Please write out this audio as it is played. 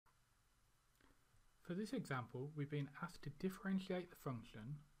For this example, we've been asked to differentiate the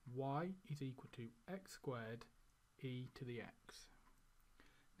function y is equal to x squared e to the x.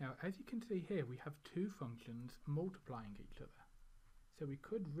 Now, as you can see here, we have two functions multiplying each other. So we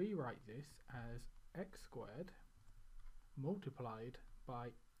could rewrite this as x squared multiplied by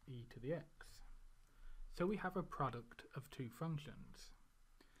e to the x. So we have a product of two functions.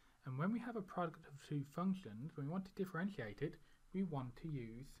 And when we have a product of two functions, when we want to differentiate it, we want to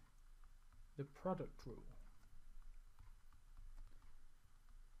use the product rule.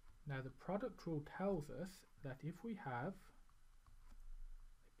 Now the product rule tells us that if we have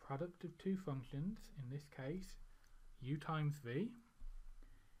a product of two functions, in this case u times v,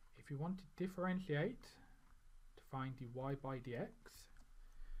 if we want to differentiate to find dy by dx,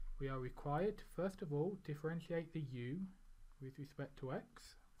 we are required to first of all differentiate the u with respect to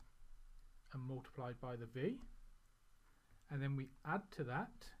x and multiplied by the v, and then we add to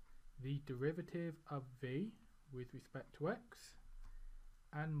that the derivative of v with respect to x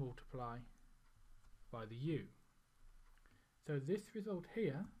and multiply by the u. So this result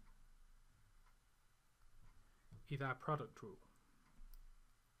here is our product rule.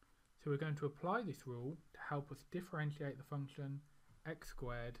 So we're going to apply this rule to help us differentiate the function x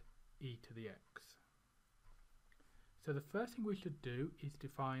squared e to the x. So the first thing we should do is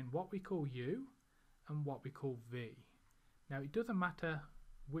define what we call u and what we call v. Now it doesn't matter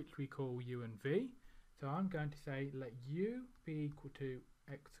which we call u and v, so I'm going to say let u be equal to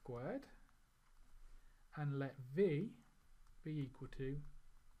x squared and let v be equal to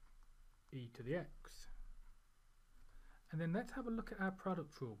e to the x. And then let's have a look at our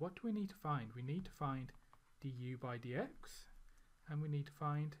product rule. What do we need to find? We need to find du by dx and we need to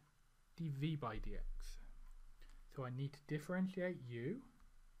find dv by dx. So I need to differentiate u,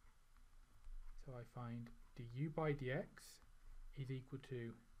 so I find du by dx is equal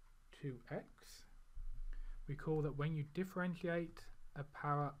to 2x. Recall that when you differentiate a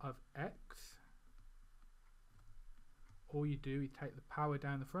power of x, all you do is take the power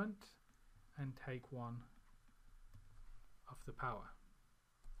down the front and take one off the power.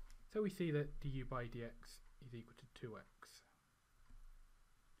 So we see that du by dx is equal to 2x.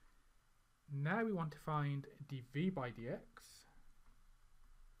 Now we want to find dv by dx.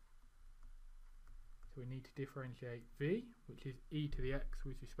 So we need to differentiate v, which is e to the x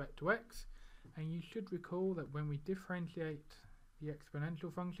with respect to x, and you should recall that when we differentiate the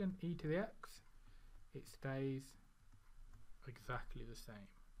exponential function e to the x, it stays exactly the same.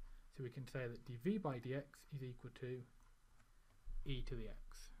 So we can say that dv by dx is equal to e to the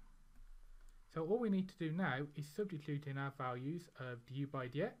x. So all we need to do now is substitute in our values of du by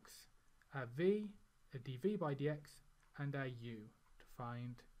dx, our v, a dv by dx, and our u to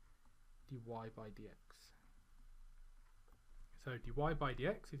find dy by dx. So dy by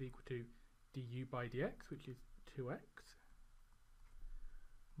dx is equal to du by dx, which is 2x,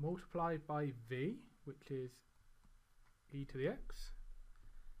 multiplied by v, which is e to the x.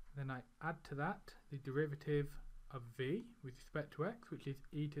 Then I add to that the derivative of v with respect to x, which is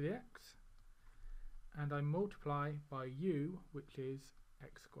e to the x, and I multiply by u, which is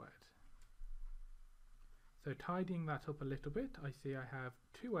x squared. So tidying that up a little bit, I see I have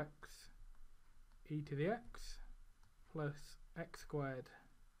 2x e to the x plus x squared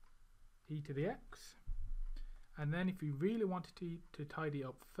e to the x, and then if we really wanted to tidy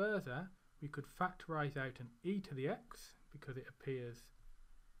up further, we could factorize out an e to the x because it appears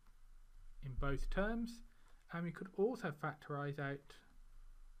in both terms, and we could also factorize out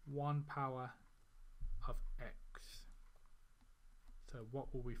 1 power of x. So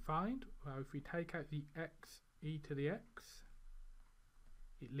what will we find? Well, if we take out the x e to the x,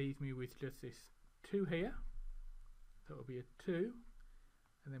 it leaves me with just this 2 here, so it will be a 2,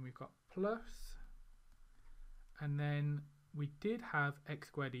 and then we've got plus, and then we did have x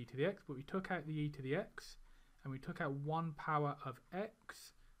squared e to the x, but we took out the e to the x and we took out 1 power of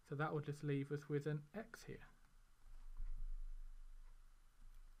x, so that will just leave us with an x here.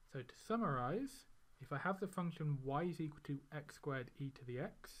 So to summarize, if I have the function y is equal to x squared e to the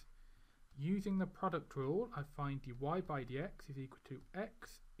x, using the product rule I find dy by dx is equal to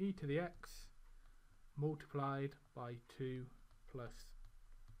x e to the x multiplied by 2 plus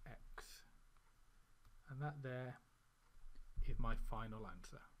x. And that there is my final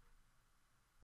answer.